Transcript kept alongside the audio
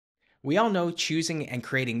We all know choosing and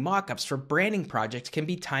creating mockups for branding projects can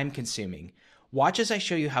be time consuming. Watch as I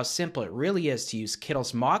show you how simple it really is to use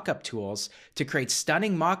Kittl's mockup tools to create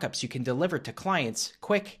stunning mockups you can deliver to clients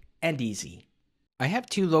quick and easy. I have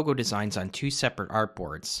two logo designs on two separate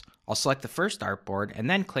artboards. I'll select the first artboard and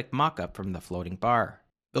then click Mockup from the floating bar.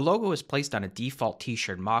 The logo is placed on a default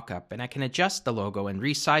t-shirt mockup, and I can adjust the logo and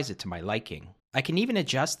resize it to my liking. I can even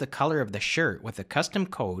adjust the color of the shirt with a custom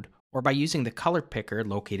code or by using the color picker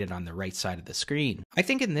located on the right side of the screen. I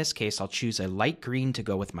think in this case I'll choose a light green to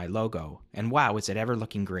go with my logo, and wow, is it ever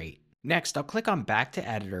looking great. Next, I'll click on Back to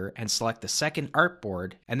Editor and select the second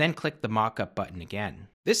artboard, and then click the Mockup button again.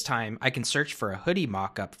 This time, I can search for a hoodie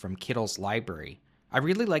mockup from Kittl's library. I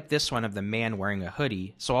really like this one of the man wearing a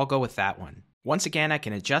hoodie, so I'll go with that one. Once again, I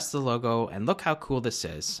can adjust the logo, and look how cool this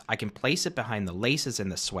is. I can place it behind the laces in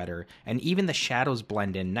the sweater, and even the shadows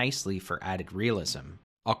blend in nicely for added realism.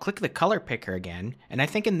 I'll click the color picker again, and I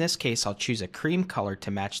think in this case I'll choose a cream color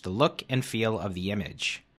to match the look and feel of the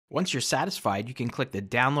image. Once you're satisfied, you can click the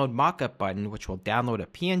Download Mockup button, which will download a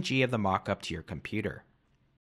PNG of the mockup to your computer.